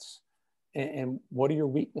habits and what are your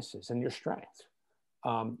weaknesses and your strengths.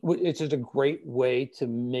 It's just a great way to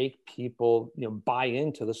make people, buy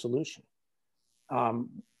into the solution.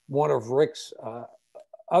 One of Rick's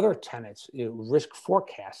other tenets, risk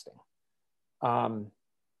forecasting. Now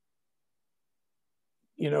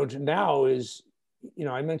is,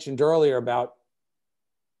 I mentioned earlier about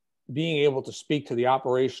being able to speak to the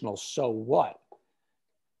operational so what.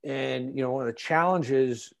 And, one of the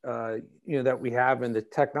challenges, that we have in the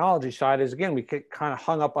technology side is, again, we get kind of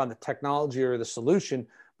hung up on the technology or the solution,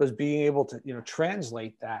 but being able to,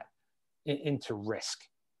 translate that into risk.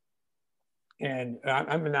 And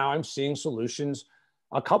I'm seeing solutions,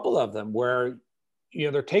 a couple of them where,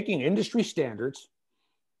 they're taking industry standards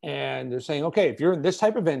and they're saying, okay, if you're in this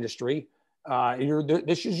type of industry,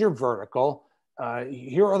 this is your vertical,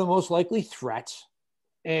 here are the most likely threats.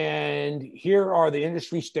 And here are the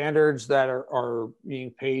industry standards that are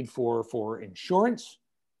being paid for insurance,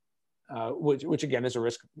 which again is a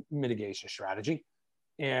risk mitigation strategy.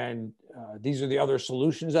 And these are the other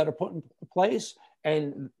solutions that are put in place.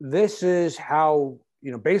 And this is how,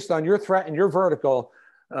 based on your threat and your vertical,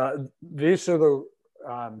 these are the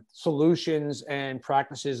solutions and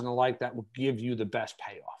practices and the like that will give you the best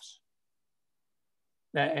payoffs.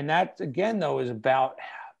 And that, again, though, is about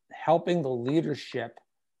helping the leadership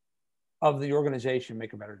of the organization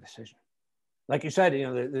make a better decision. Like you said,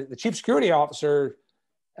 the chief security officer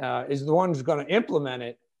is the one who's going to implement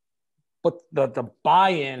it, but the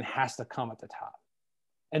buy-in has to come at the top,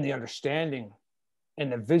 and the understanding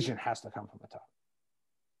and the vision has to come from the top.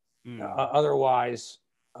 Otherwise,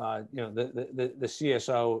 the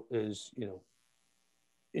CSO is,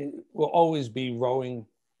 it will always be rowing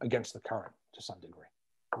against the current to some degree.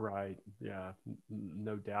 Right. Yeah.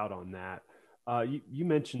 No doubt on that. You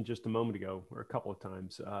mentioned just a moment ago, or a couple of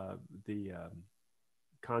times, the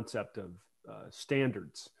concept of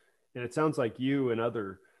standards, and it sounds like you and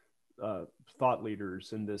other thought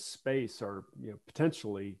leaders in this space are,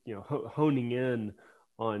 potentially, honing in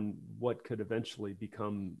on what could eventually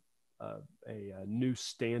become a new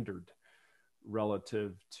standard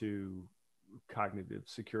relative to cognitive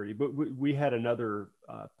security. But we had another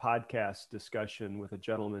podcast discussion with a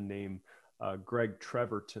gentleman named Greg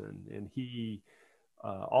Treverton, and he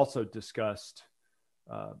also discussed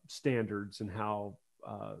standards and how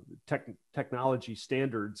technology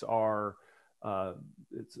standards are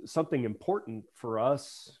it's something important for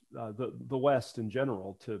us, the West in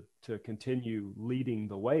general, to continue leading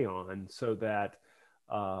the way on, so that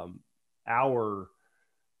our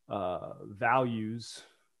values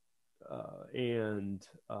and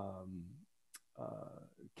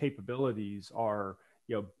capabilities are,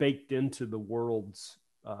 baked into the world's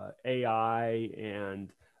AI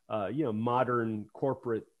and modern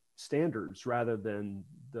corporate standards, rather than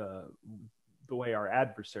the way our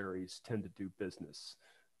adversaries tend to do business.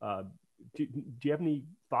 Do you have any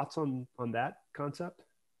thoughts on that concept?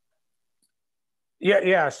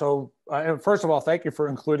 Yeah. So first of all, thank you for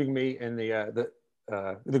including me in the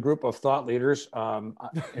group of thought leaders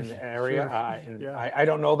in the area. Sure. I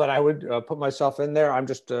don't know that I would put myself in there. I'm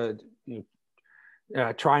just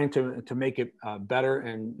trying to make it better,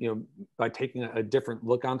 and by taking a different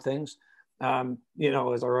look on things. As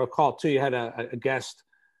I recall too, you had a guest,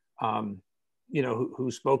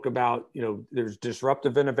 who spoke about there's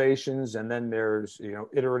disruptive innovations, and then there's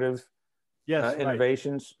iterative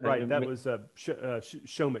innovations. Right. That was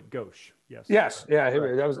Shomit Ghosh. Yes. Yes. Yeah.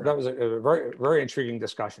 That was a very, very intriguing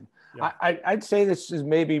discussion. Yeah. I'd say this is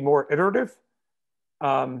maybe more iterative.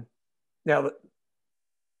 Now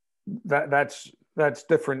that's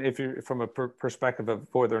different if you from a perspective of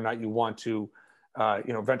whether or not you want to,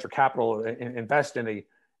 venture capital invest in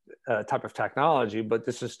a type of technology, but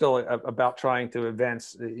this is still about trying to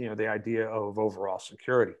advance, the idea of overall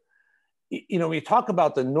security. When you talk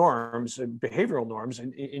about the norms, behavioral norms,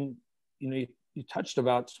 and you touched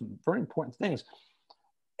about some very important things.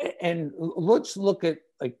 And let's look at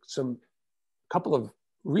couple of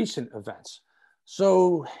recent events.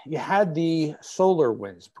 So you had the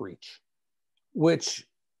SolarWinds breach, which,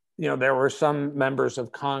 there were some members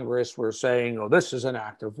of Congress were saying, oh, this is an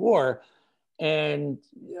act of war. And,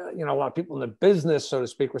 a lot of people in the business, so to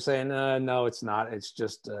speak, were saying, no, it's not. It's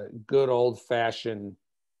just a good old fashioned,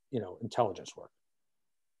 intelligence work.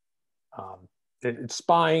 It's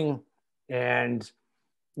spying, and,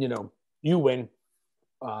 you win.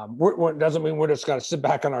 Doesn't mean we're just going to sit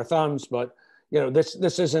back on our thumbs, but,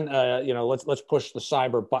 this isn't, let's push the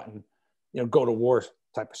cyber button, go to war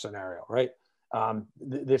type of scenario, right?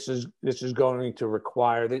 This is going to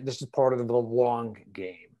require, this is part of the long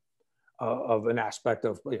game of an aspect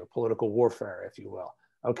of political warfare, if you will.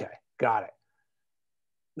 Okay, got it.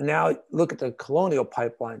 Now look at the Colonial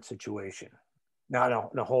Pipeline situation. No,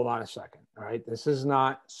 hold on a second. All right, this is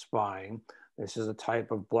not spying. This is a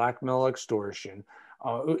type of blackmail extortion.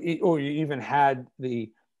 Or you even had the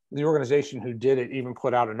organization who did it even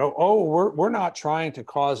put out a note. Oh, we're not trying to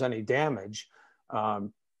cause any damage.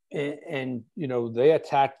 And they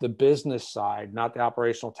attacked the business side, not the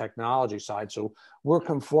operational technology side. So we're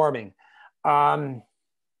conforming. Thanks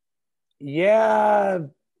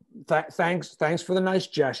for the nice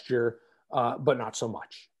gesture, but not so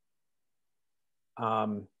much.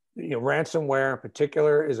 Ransomware in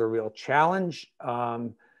particular is a real challenge.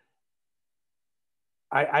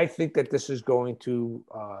 I think that this is going to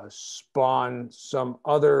spawn some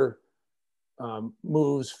other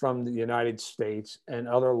moves from the United States and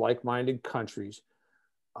other like-minded countries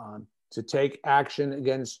to take action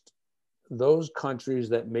against those countries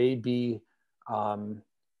that may be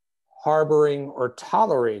harboring or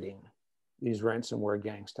tolerating these ransomware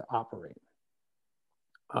gangs to operate.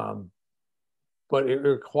 But it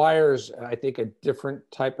requires, I think, a different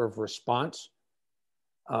type of response.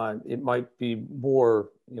 It might be more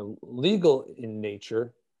legal in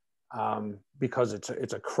nature, because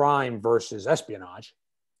it's a crime versus espionage,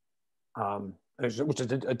 which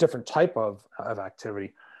is a different type of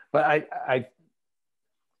activity. But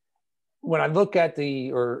when I look at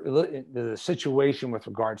the situation with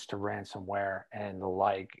regards to ransomware and the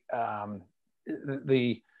like,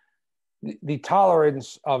 the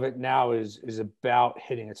tolerance of it now is about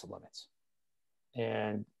hitting its limits.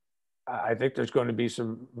 And I think there's going to be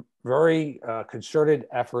some very concerted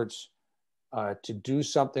efforts to do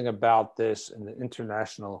something about this in the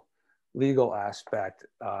international legal aspect.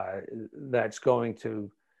 That's going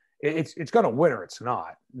to, it's going to win or it's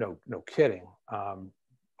not. No kidding.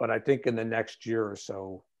 But I think in the next year or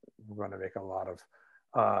so, we're going to make a lot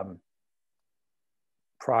of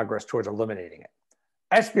progress towards eliminating it.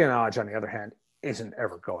 Espionage, on the other hand, isn't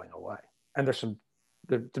ever going away, and there's some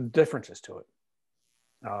differences to it.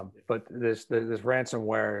 But this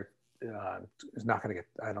ransomware is not going to get.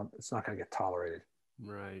 It's not going to get tolerated.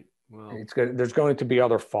 Right. Well, there's going to be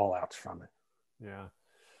other fallouts from it. Yeah.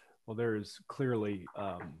 Well, there is clearly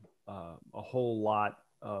a whole lot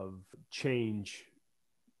of change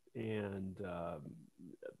and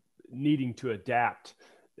needing to adapt.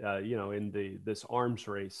 In this arms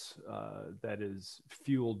race that is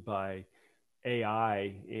fueled by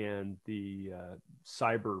AI and the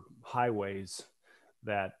cyber highways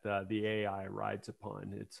that the AI rides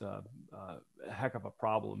upon. It's a heck of a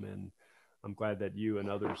problem, and I'm glad that you and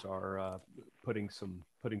others are putting some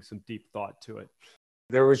deep thought to it.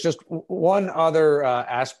 There was just one other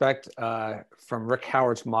aspect from Rick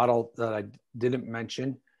Howard's model that I didn't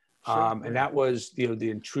mention, and that was the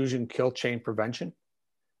intrusion kill chain prevention.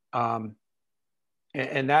 And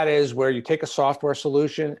that is where you take a software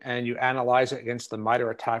solution and you analyze it against the MITRE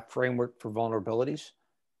ATT&CK framework for vulnerabilities.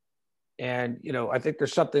 And, I think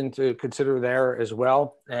there's something to consider there as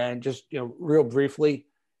well. And just, real briefly,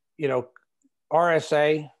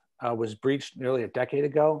 RSA was breached nearly a decade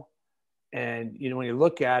ago. And, when you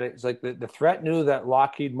look at it, it's like the threat knew that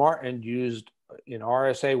Lockheed Martin used an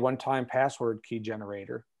RSA one-time password key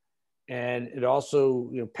generator. And it also,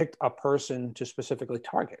 picked a person to specifically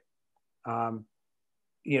target.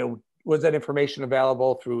 Was that information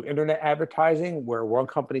available through internet advertising where one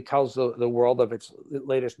company tells the world of its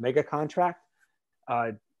latest mega contract?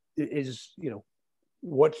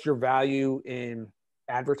 What's your value in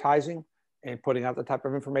advertising and putting out the type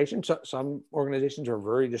of information? So some organizations are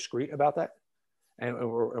very discreet about that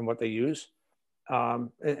and what they use.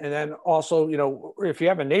 And then also, if you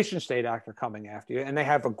have a nation state actor coming after you and they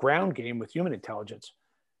have a ground game with human intelligence,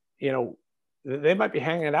 they might be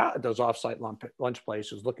hanging out at those offsite lunch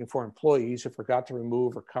places looking for employees who forgot to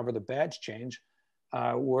remove or cover the badge change,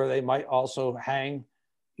 where they might also hang,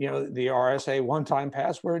 the RSA one-time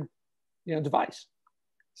password, device.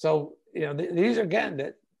 So, these are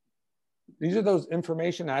those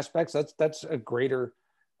information aspects. That's a greater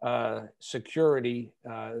security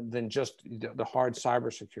than just the hard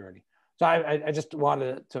cybersecurity. So I just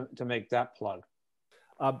wanted to make that plug.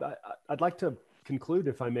 I'd like to conclude,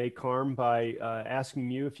 if I may, Carm, by asking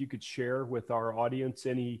you if you could share with our audience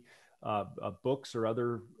any books or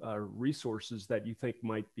other resources that you think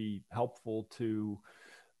might be helpful to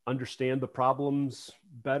understand the problems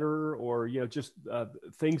better, or just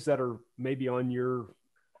things that are maybe on your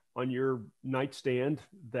nightstand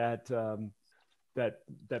that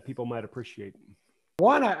people might appreciate.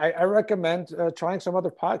 One, I recommend trying some other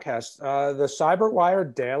podcasts. The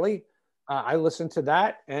CyberWire Daily. I listen to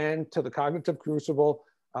that and to the Cognitive Crucible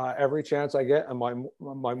every chance I get on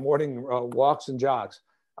my morning walks and jogs.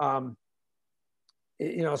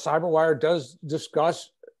 CyberWire does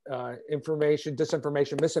discuss information,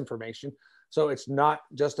 disinformation, misinformation. So it's not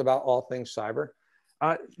just about all things cyber.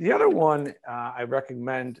 The other one I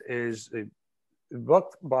recommend is a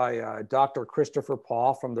book by Dr. Christopher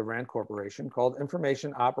Paul from the RAND Corporation called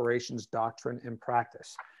Information Operations Doctrine and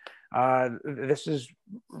Practice. This is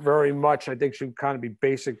very much, I think, should kind of be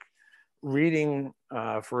basic reading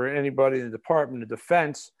for anybody in the Department of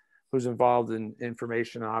Defense who's involved in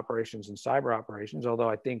information operations and cyber operations, although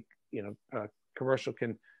I think, commercial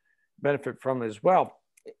can benefit from it as well.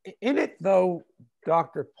 In it, though,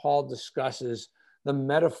 Dr. Paul discusses the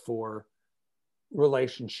metaphor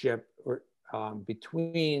relationship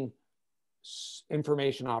between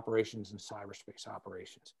information operations and cyberspace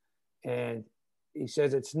operations. And he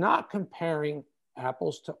says it's not comparing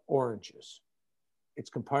apples to oranges. It's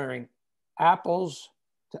comparing apples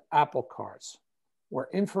to apple carts, where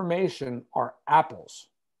information are apples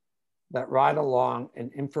that ride along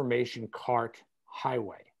an information cart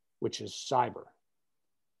highway, which is cyber.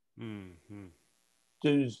 Mm-hmm.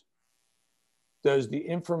 Does the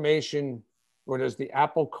information, or does the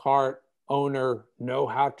apple cart owner know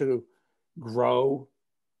how to grow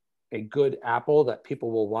a good apple that people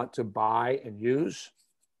will want to buy and use?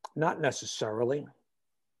 Not necessarily.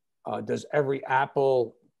 Does every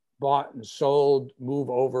apple bought and sold move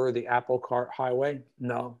over the apple cart highway?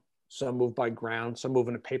 No. Some move by ground, some move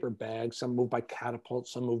in a paper bag, some move by catapult,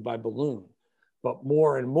 some move by balloon. But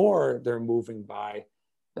more and more, they're moving by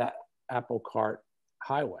that apple cart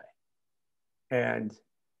highway. And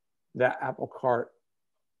that apple cart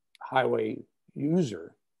highway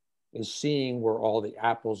user is seeing where all the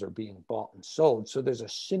apples are being bought and sold. So there's a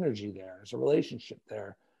synergy there, there's a relationship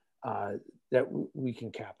there that we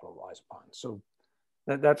can capitalize upon. So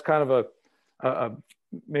that's kind of a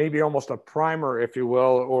maybe almost a primer, if you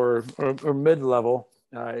will, or mid-level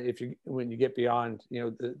when you get beyond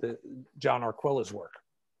the John Arquilla's work.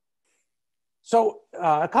 So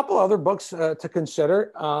a couple other books to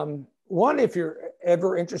consider. One, if you're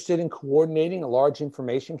ever interested in coordinating a large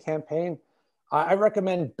information campaign, I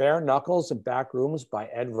recommend Bare Knuckles and Back Rooms by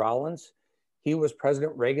Ed Rollins. He was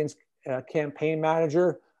President Reagan's campaign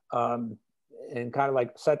manager and kind of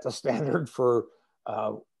like set the standard for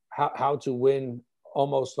how to win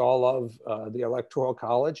almost all of the Electoral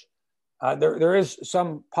College. There is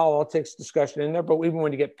some politics discussion in there, but even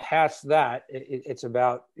when you get past that, it's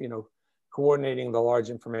about, coordinating the large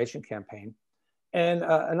information campaign. And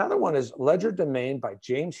another one is Ledger Domain by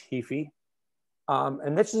James Heafy.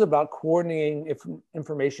 And this is about coordinating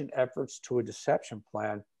information efforts to a deception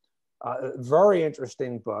plan. Very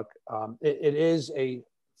interesting book. It is a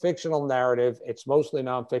fictional narrative. It's mostly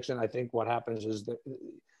nonfiction. I think what happens is that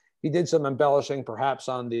he did some embellishing, perhaps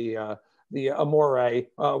on the amore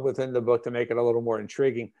within the book to make it a little more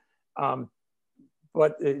intriguing.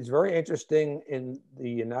 But it's very interesting in the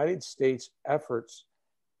United States efforts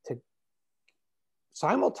to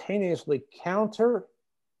simultaneously counter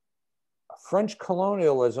French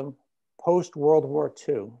colonialism post-World War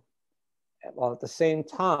II, while at the same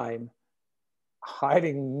time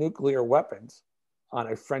hiding nuclear weapons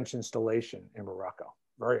on a French installation in Morocco.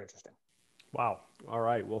 Very interesting. Wow. All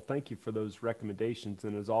right. Well, thank you for those recommendations.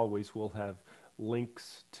 And as always, we'll have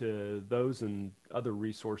links to those and other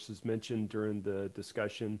resources mentioned during the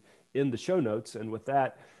discussion in the show notes. And with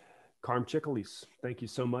that, Carm Cicalese, thank you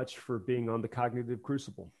so much for being on the Cognitive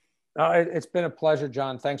Crucible. It's been a pleasure,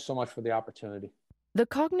 John. Thanks so much for the opportunity. The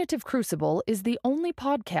Cognitive Crucible is the only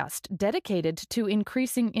podcast dedicated to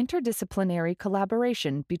increasing interdisciplinary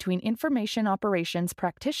collaboration between information operations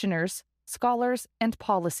practitioners, scholars, and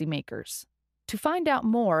policymakers. To find out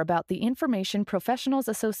more about the Information Professionals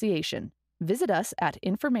Association, visit us at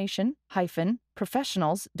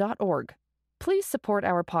information-professionals.org. Please support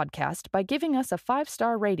our podcast by giving us a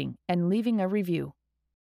 5-star rating and leaving a review.